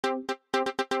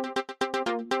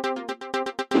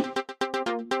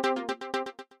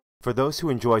For those who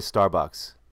enjoy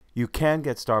Starbucks, you can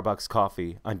get Starbucks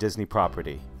coffee on Disney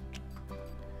property.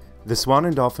 The Swan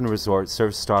and Dolphin Resort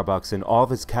serves Starbucks in all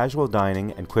of its casual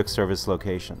dining and quick service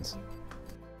locations.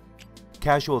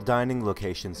 Casual dining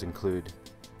locations include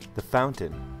The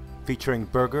Fountain, featuring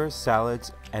burgers,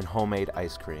 salads, and homemade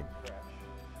ice cream.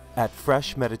 At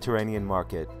Fresh Mediterranean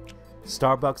Market,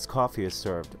 Starbucks coffee is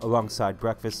served alongside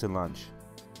breakfast and lunch.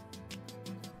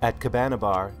 At Cabana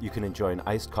Bar, you can enjoy an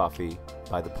iced coffee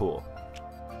by the pool.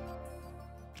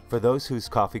 For those whose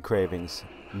coffee cravings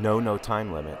know no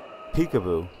time limit,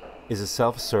 Peekaboo is a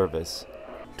self-service,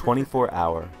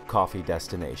 24-hour coffee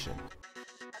destination.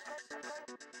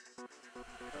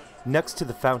 Next to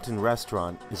the Fountain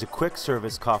Restaurant is a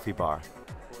quick-service coffee bar.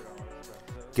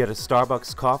 Get a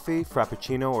Starbucks coffee,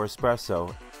 frappuccino, or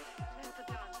espresso,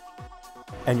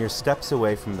 and you're steps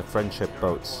away from the Friendship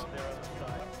boats.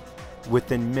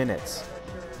 Within minutes,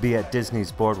 be at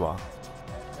Disney's Boardwalk,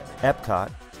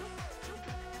 Epcot,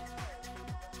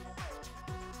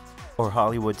 or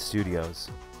Hollywood Studios.